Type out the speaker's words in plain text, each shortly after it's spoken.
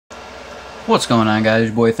What's going on, guys?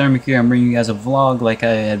 Your boy ThermiC here. I'm bringing you guys a vlog like I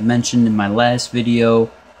had mentioned in my last video.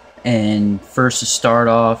 And first, to start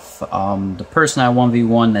off, the person I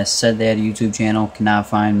 1v1 that said they had a YouTube channel, cannot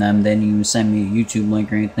find them. They didn't even send me a YouTube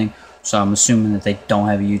link or anything, so I'm assuming that they don't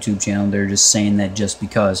have a YouTube channel. They're just saying that just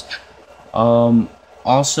because.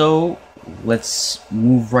 Also, let's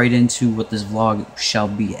move right into what this vlog shall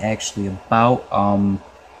be actually about.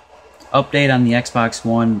 Update on the Xbox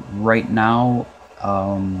One right now.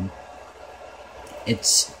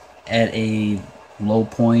 It's at a low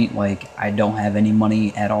point. Like, I don't have any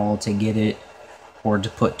money at all to get it or to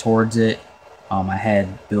put towards it. I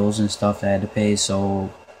had bills and stuff that I had to pay,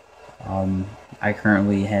 so I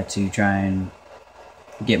currently had to try and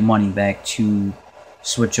get money back to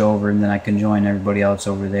switch over, and then I can join everybody else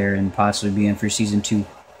over there and possibly be in for season 2.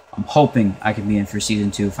 I'm hoping I can be in for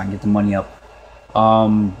season 2 if I can get the money up.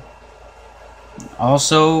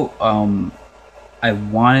 Also, I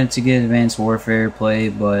wanted to get Advanced Warfare play,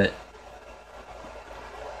 but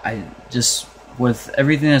I just, with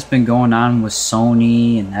everything that's been going on with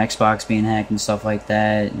Sony and Xbox being hacked and stuff like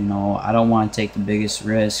that, you know, I don't want to take the biggest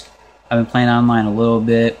risk. I've been playing online a little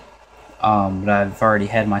bit, but I've already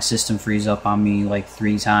had my system freeze up on me like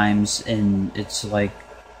 3 times, and it's like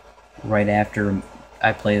right after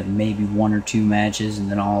I play maybe 1 or 2 matches,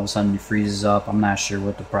 and then all of a sudden it freezes up. I'm not sure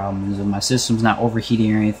what the problem is. If my system's not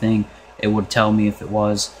overheating or anything, it would tell me if it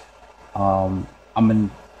was. I'm going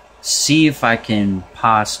to see if I can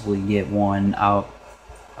possibly get one out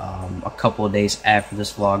a couple of days after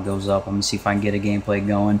this vlog goes up. I'm going to see if I can get a gameplay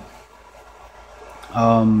going.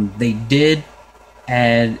 They did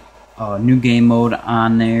add a new game mode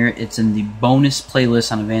on there. It's in the bonus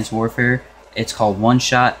playlist on Advanced Warfare. It's called One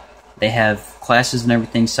Shot. They have classes and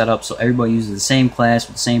everything set up, so everybody uses the same class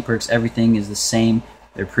with the same perks. Everything is the same.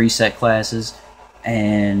 They're preset classes.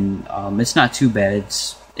 And it's not too bad.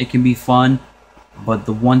 It can be fun, but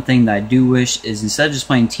the one thing that I do wish is, instead of just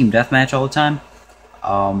playing team deathmatch all the time,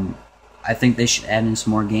 I think they should add in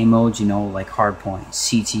some more game modes, you know, like Hardpoint,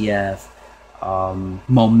 CTF,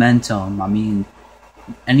 Momentum. I mean,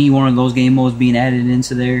 any one of those game modes being added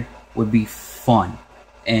into there would be fun.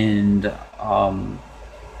 And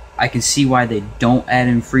I can see why they don't add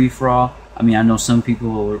in free-for-all. I mean, I know some people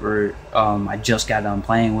were, I just got done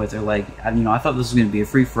playing with, are like, you know, I thought this was going to be a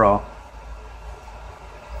free-for-all.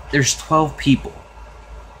 There's 12 people.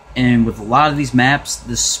 And with a lot of these maps,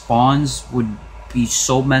 the spawns would be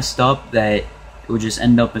so messed up that it would just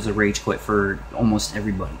end up as a rage quit for almost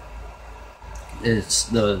everybody.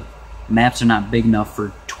 The maps are not big enough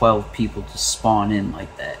for 12 people to spawn in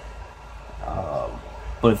like that.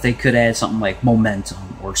 But if they could add something like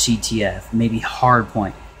Momentum or CTF, maybe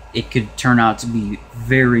Hardpoint, it could turn out to be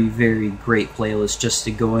very, very great playlist just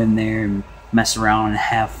to go in there and mess around and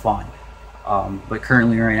have fun. But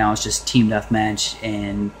currently right now it's just team deathmatch,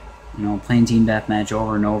 and you know, playing team deathmatch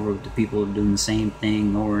over and over with the people doing the same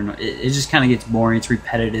thing over and over. It just kind of gets boring. It's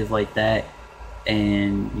repetitive like that.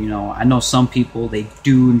 And you know, I know some people, they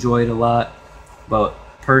do enjoy it a lot, but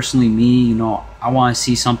personally me, you know, I want to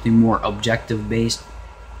see something more objective based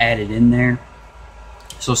added in there.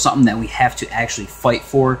 So something that we have to actually fight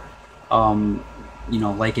for, you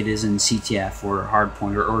know, like it is in CTF or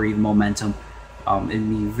Hardpoint or even Momentum. It'd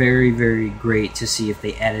be very, very great to see if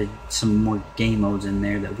they added some more game modes in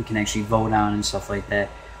there that we can actually vote on and stuff like that,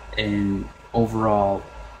 and overall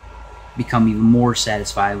become even more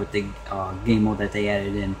satisfied with the game mode that they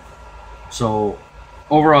added in. So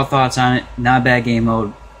overall thoughts on it, not a bad game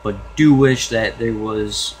mode, but do wish that there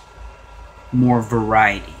was more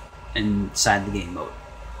variety inside the game mode.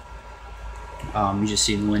 You just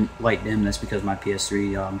see the light dim. That's because my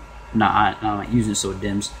PS3 not using it, so it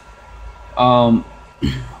dims.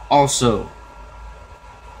 Also,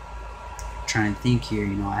 trying to think here.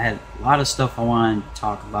 You know, I had a lot of stuff I wanted to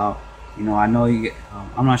talk about. You know, I know you.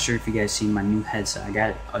 I'm not sure if you guys seen my new headset. I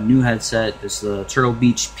got a new headset. It's the Turtle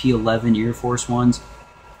Beach P11 Air Force ones.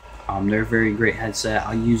 They're a very great headset.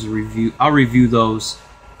 I'll review those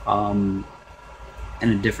in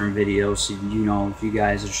a different video. So you know, if you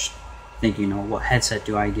guys are thinking, you know, what headset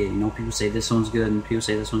do I get? You know, people say this one's good and people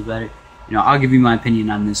say this one's better. You know, I'll give you my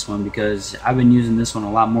opinion on this one because I've been using this one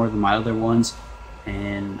a lot more than my other ones,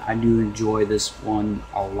 and I do enjoy this one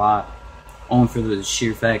a lot, only for the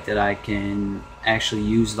sheer fact that I can actually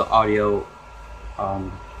use the audio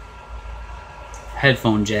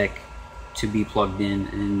headphone jack to be plugged in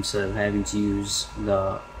instead of having to use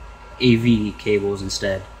the AV cables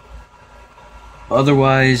instead.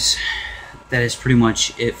 Otherwise, that is pretty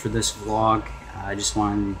much it for this vlog. I just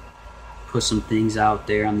wanted to put some things out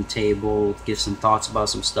there on the table, give some thoughts about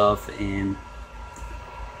some stuff, and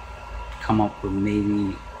come up with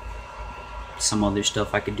maybe some other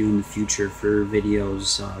stuff I could do in the future for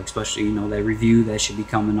videos, especially, you know, that review that should be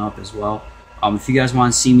coming up as well. If you guys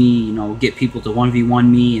want to see me, you know, get people to 1v1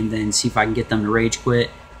 me and then see if I can get them to rage quit,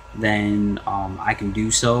 then I can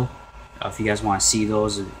do so. If you guys want to see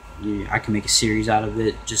those, I can make a series out of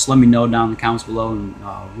it. Just let me know down in the comments below, and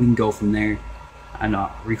we can go from there. I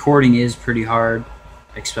know recording is pretty hard,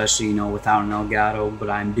 especially, you know, without an Elgato, but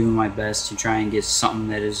I'm doing my best to try and get something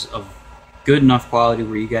that is of good enough quality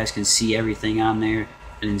where you guys can see everything on there,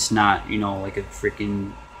 and it's not, you know, like a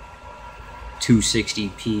freaking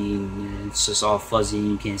 260p and it's just all fuzzy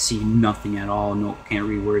and you can't see nothing at all, no, can't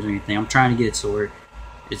read words or anything. I'm trying to get it so where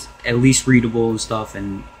it's at least readable and stuff,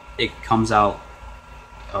 and it comes out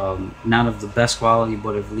not of the best quality,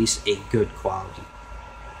 but at least a good quality.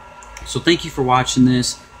 So thank you for watching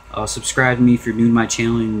this. Subscribe to me if you're new to my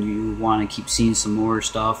channel and you want to keep seeing some more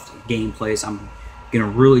stuff, gameplays. I'm gonna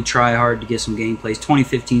really try hard to get some gameplays.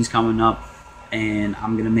 2015 is coming up, and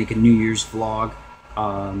I'm gonna make a New Year's vlog,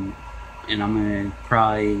 and I'm gonna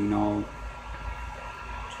probably, you know,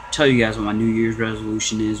 tell you guys what my New Year's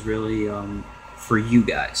resolution is, really, for you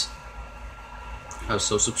guys.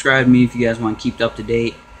 So subscribe to me if you guys want to keep up to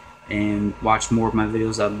date and watch more of my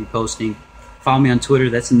videos I'll be posting. Follow me on Twitter,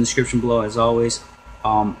 that's in the description below as always.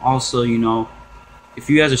 Also, you know, if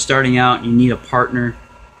you guys are starting out and you need a partner,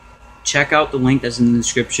 check out the link that's in the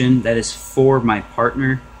description. That is for my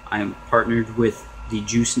partner. I am partnered with the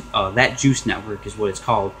Juice, that Juice Network is what it's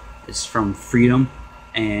called. It's from Freedom,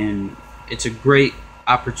 and it's a great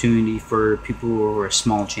opportunity for people who are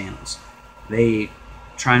small channels. They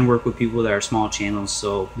try and work with people that are small channels,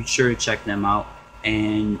 so be sure to check them out.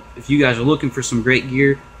 And if you guys are looking for some great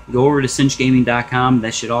gear, go over to cinchgaming.com.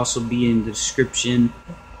 That should also be in the description.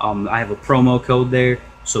 I have a promo code there,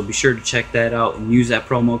 so be sure to check that out and use that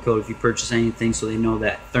promo code if you purchase anything, so they know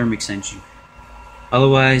that ThermiC sent you.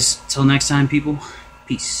 Otherwise, till next time, people,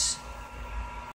 peace.